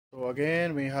So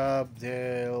again we have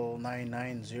Dell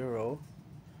 990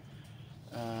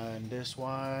 and this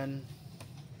one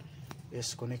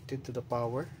is connected to the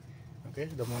power.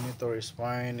 Okay, the monitor is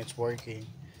fine, it's working,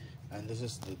 and this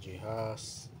is the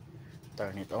jihaz.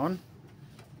 Turn it on,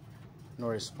 no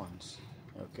response.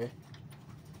 Okay,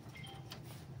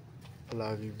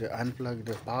 unplug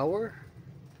the power,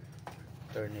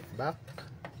 turn it back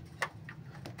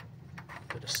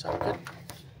to the socket.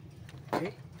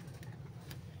 Okay,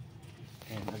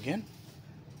 and again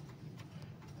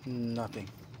nothing,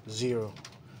 zero,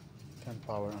 can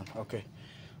power on. Okay,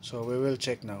 so we will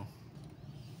check now.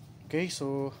 Okay,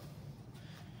 so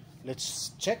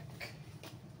let's check.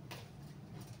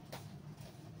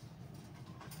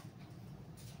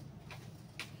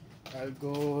 I'll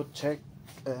go check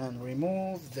and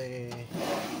remove the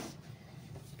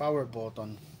power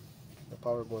button. The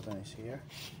power button is here.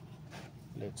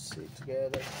 Let's see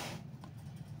together.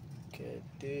 Okay,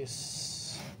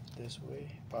 this way.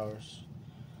 Powers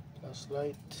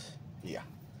flashlight. Yeah.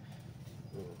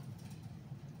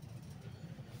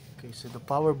 Okay, so the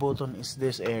power button is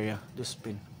this area, this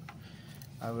pin.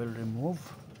 I will remove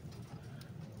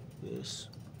this.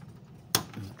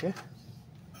 Okay,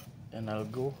 and I'll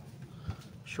go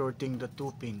shorting the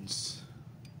two pins.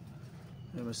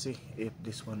 Let me see if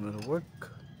this one will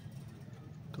work.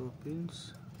 Two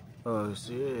pins. Oh,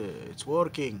 see, it's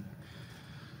working.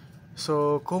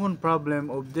 So common problem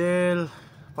of Dell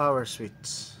power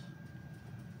switch.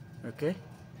 Okay,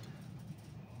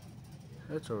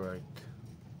 that's alright.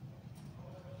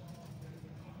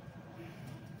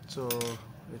 So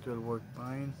it will work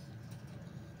fine.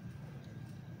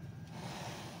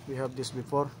 We have this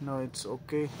before, now it's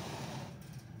okay.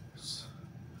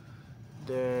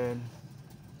 Then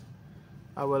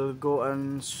I will go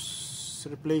and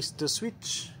replace the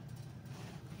switch.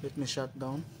 Let me shut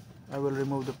down. I will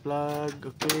remove the plug.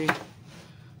 Okay,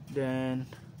 then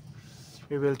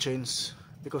we will change,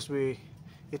 because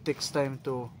it takes time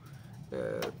to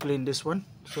clean this one.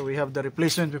 So we have the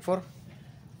replacement before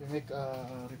we make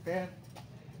a repair.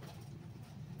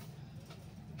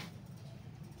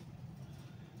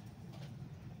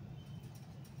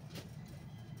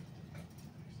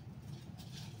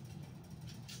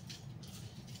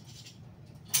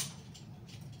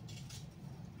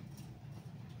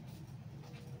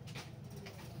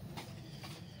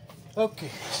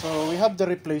 Okay, so we have the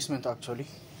replacement actually.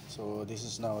 So this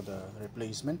is now the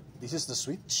replacement. This is the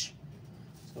switch.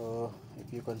 So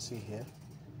if you can see here,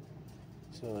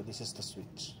 so this is the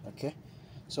switch. Okay,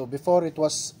 so before it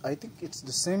was, I think it's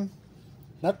the same,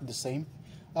 not the same,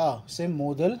 same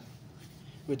model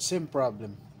with same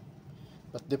problem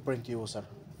but different user.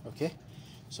 Okay,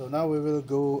 so now we will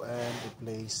go and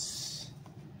replace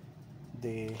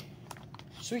the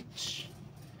switch.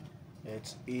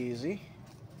 It's easy.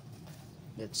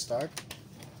 Let's start.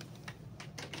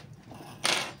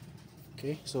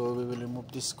 Okay, so we will remove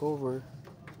this cover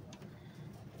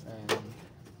and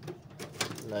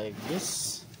like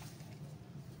this.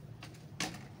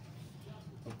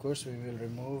 Of course we will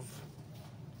remove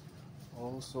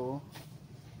also,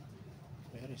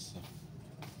 where is it?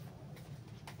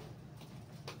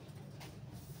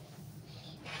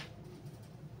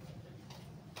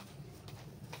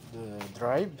 The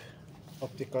drive,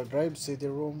 optical drive,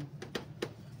 CD-ROM,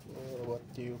 or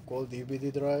what do you call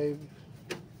DVD drive.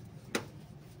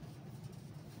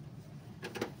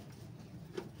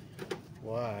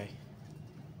 Why?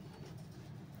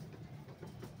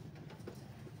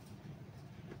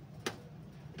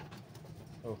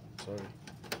 Oh, sorry.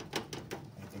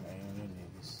 I think I only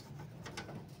need this.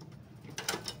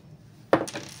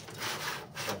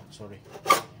 Oh, sorry.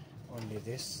 Only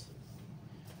this.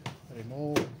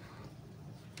 Remove.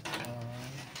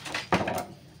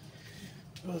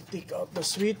 We'll take out the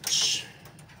switch.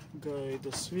 Guide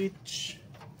the switch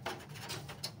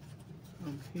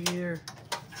from here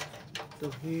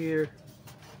to here.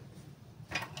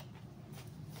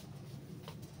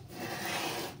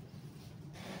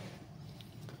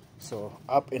 So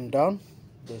up and down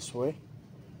this way,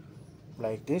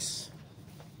 like this,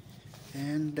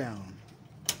 and down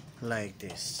like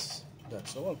this.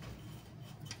 That's all.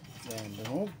 Then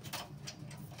remove.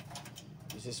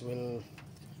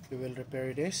 We will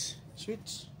repair this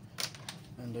switch,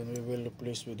 and then we will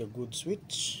replace with a good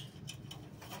switch.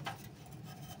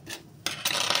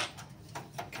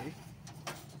 Okay,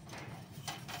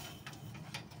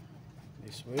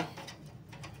 this way.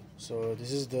 So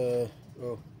this is the,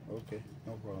 oh, okay,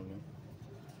 no problem.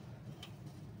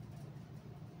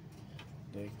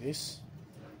 Like this,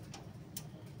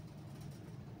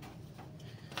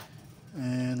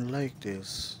 and like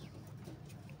this.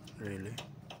 Really,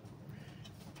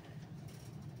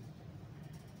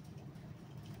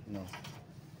 No,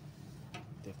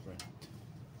 different.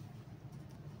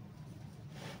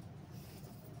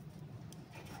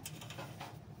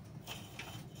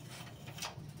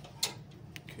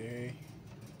 Okay.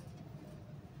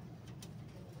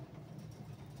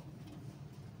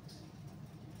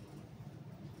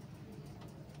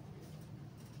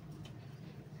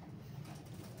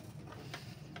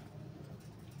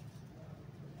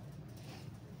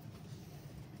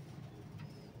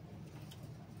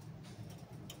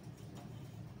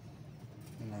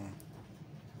 No.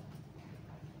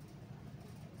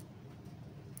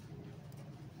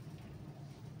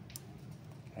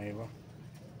 Ahí va.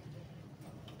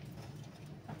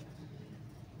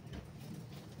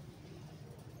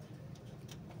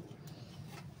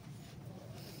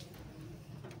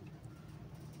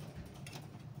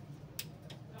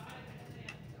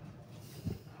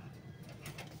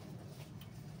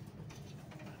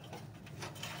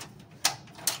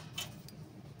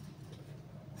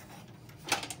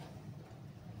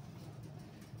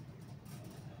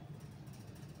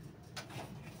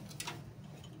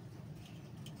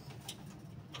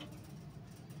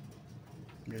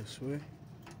 This way.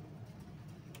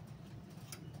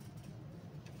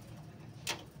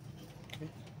 Okay.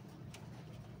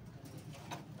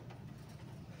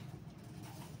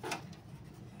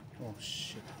 Oh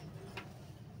shit.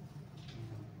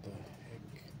 What the heck?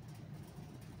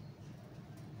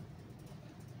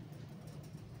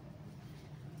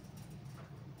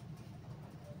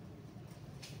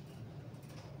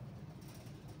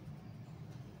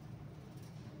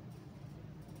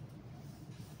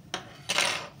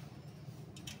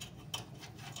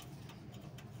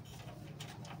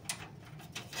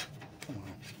 Come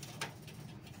on.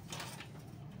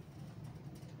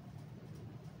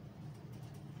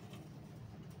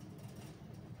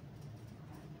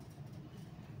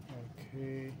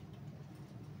 Okay.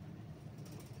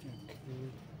 Okay.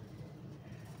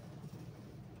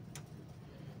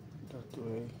 That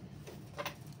way.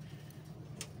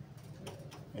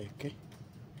 Okay.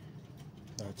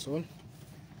 That's all.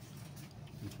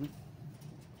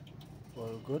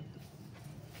 All good.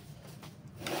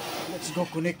 Let's go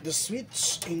connect the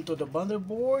switch into the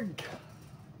motherboard.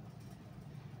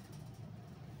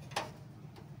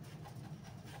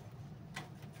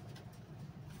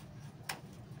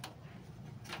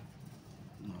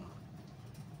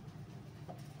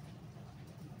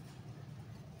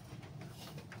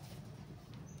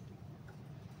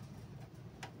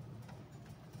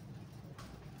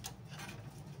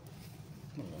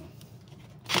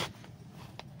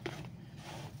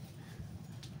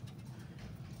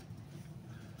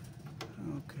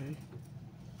 Okay,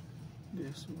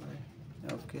 this way.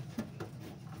 Okay,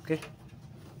 okay,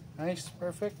 nice,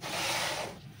 perfect.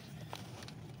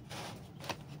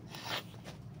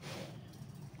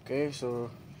 Okay, so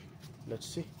let's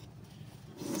see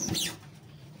if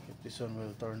this one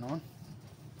will turn on.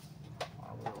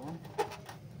 Power on.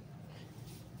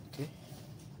 Okay,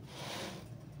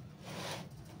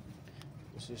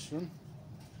 position,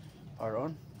 power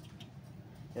on.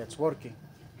 Yeah, it's working.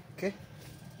 Okay,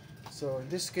 so in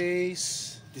this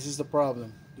case, this is the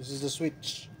problem. This is the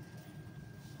switch,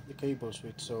 the cable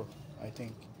switch. So I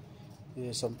think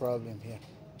there's some problem here.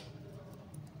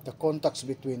 The contacts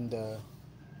between the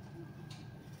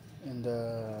and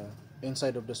the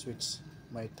inside of the switch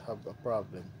might have a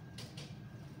problem.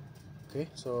 Okay,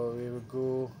 so we will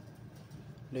go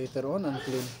later on and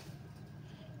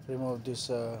remove this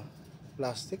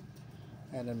plastic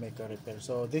and then make a repair.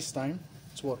 So this time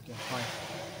it's working fine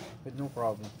with no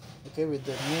problem. Okay, with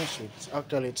the new switch.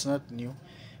 Actually, it's not new,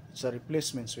 it's a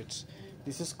replacement switch.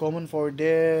 This is common for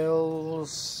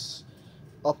Dell's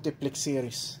optiplex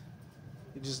series.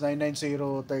 It is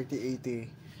 990-3080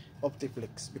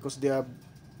 optiplex, because they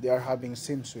are having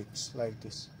same switch like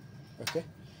this. Okay,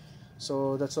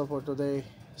 so that's all for today.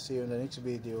 See you in the next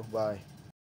video. Bye.